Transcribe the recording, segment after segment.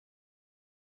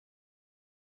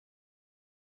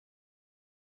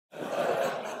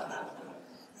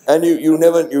And you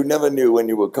never knew when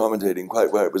you were commentating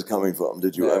quite where it was coming from,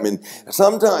 did you? No. I mean,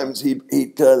 sometimes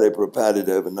he'd clearly prepared it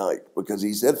overnight because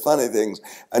he said funny things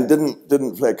and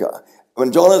didn't flicker.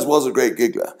 When Jonas was a great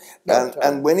giggler,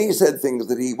 and when he said things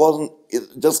that he wasn't, it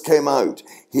just came out,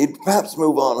 he'd perhaps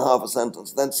move on half a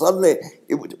sentence, then suddenly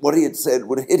what he had said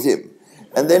would hit him.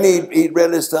 And then he'd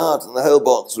really start, and the whole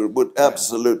box would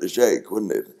absolutely shake,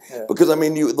 wouldn't it? Yeah. Because, I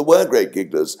mean, there were great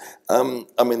gigglers. I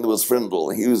mean, there was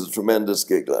Frindle. He was a tremendous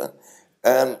giggler.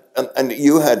 And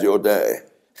you had your day.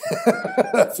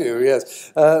 A few,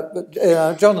 yes. But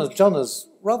John is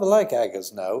rather like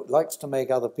Aggers now, likes to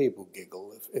make other people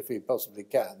giggle if he possibly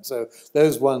can. So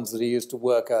those ones that he used to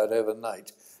work out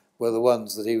overnight were the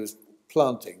ones that he was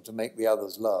planting to make the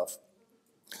others laugh.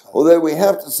 Although we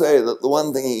have to say that the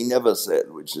one thing he never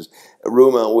said, which is a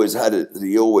rumour always had it that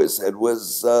he always said,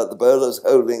 was the bowlers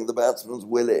holding the batsman's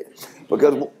willy.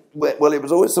 Because, well, it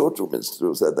was always thought to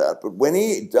have said that, but when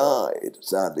he died,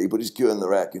 sadly, he put his cue in the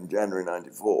rack in January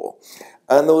 '94,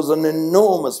 and there was an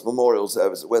enormous memorial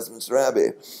service at Westminster Abbey,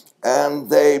 and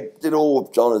they did all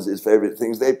of Jonas's favourite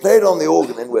things. They played on the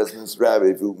organ in Westminster Abbey,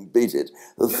 if you can beat it,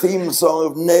 the theme song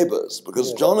of Neighbours,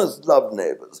 because Jonas loved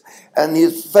Neighbours, and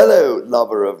his fellow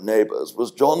lover of Neighbours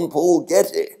was John Paul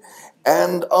Getty.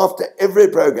 And after every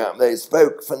programme, they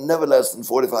spoke for never less than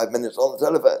 45 minutes on the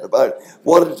telephone about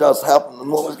what had just happened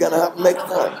and what was going to happen next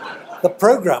time. The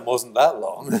programme wasn't that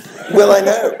long. Well, I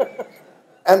know.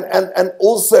 And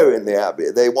also in the Abbey,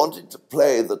 they wanted to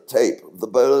play the tape of the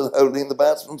bowlers holding the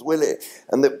batsman's willy.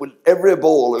 And that with every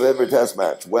ball of every test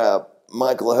match where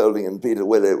Michael Holding and Peter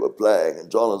Willey were playing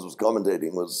and Jonas was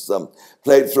commentating was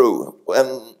played through.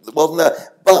 And wasn't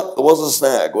there? But there was a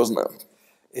snag, wasn't there?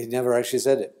 He never actually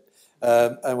said it.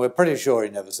 And we're pretty sure he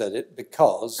never said it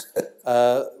because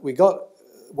we got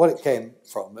what it came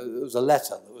from. It was a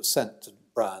letter that was sent to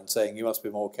Brown saying, you must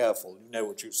be more careful. You know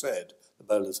what you said. The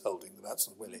bowler's holding the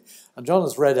batsman willy. And John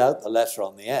has read out the letter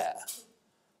on the air.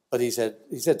 But he said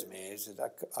to me,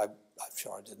 I'm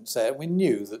sure I didn't say it. We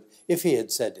knew that if he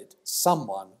had said it,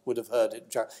 someone would have heard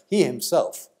it. He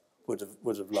himself would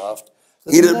have laughed.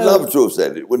 He'd have loved to have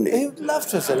said it, wouldn't he? He would love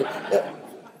to have said it.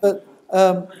 But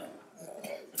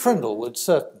Frindle would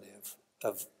certainly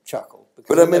have chuckled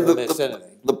because he never missed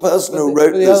anything. The person who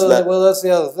wrote this letter... Well,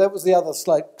 that was the other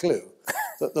slight clue,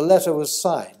 that the letter was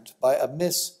signed by a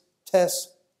Miss Tess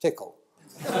Tickle.